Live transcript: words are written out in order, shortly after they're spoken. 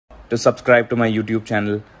to subscribe to my YouTube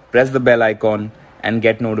channel, press the bell icon and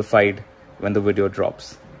get notified when the video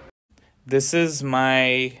drops. This is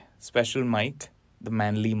my special mic, the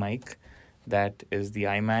Manly mic. That is the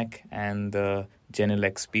iMac and the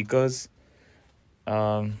Genelec speakers.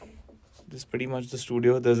 This is pretty much the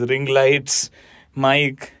studio. There's ring lights,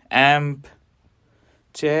 mic, amp,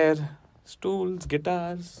 chair, stools,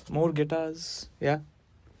 guitars, more guitars. Yeah.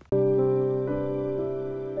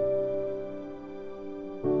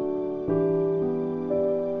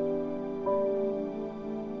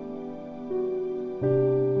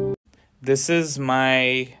 This is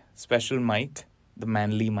my special mic, the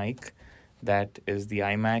Manly mic. That is the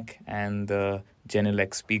iMac and the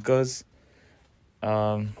Genelec speakers.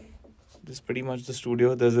 This is pretty much the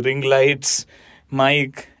studio. There's ring lights,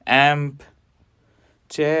 mic, amp,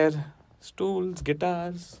 chair, stools,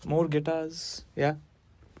 guitars, more guitars. Yeah.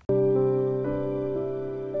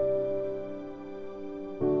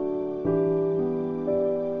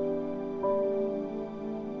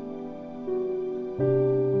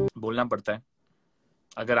 बोलना पड़ता है.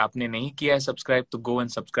 अगर आपने नहीं किया है subscribe तो go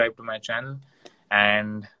and subscribe to my channel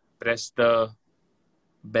and press the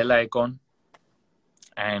bell icon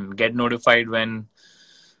and get notified when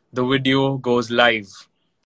the video goes live.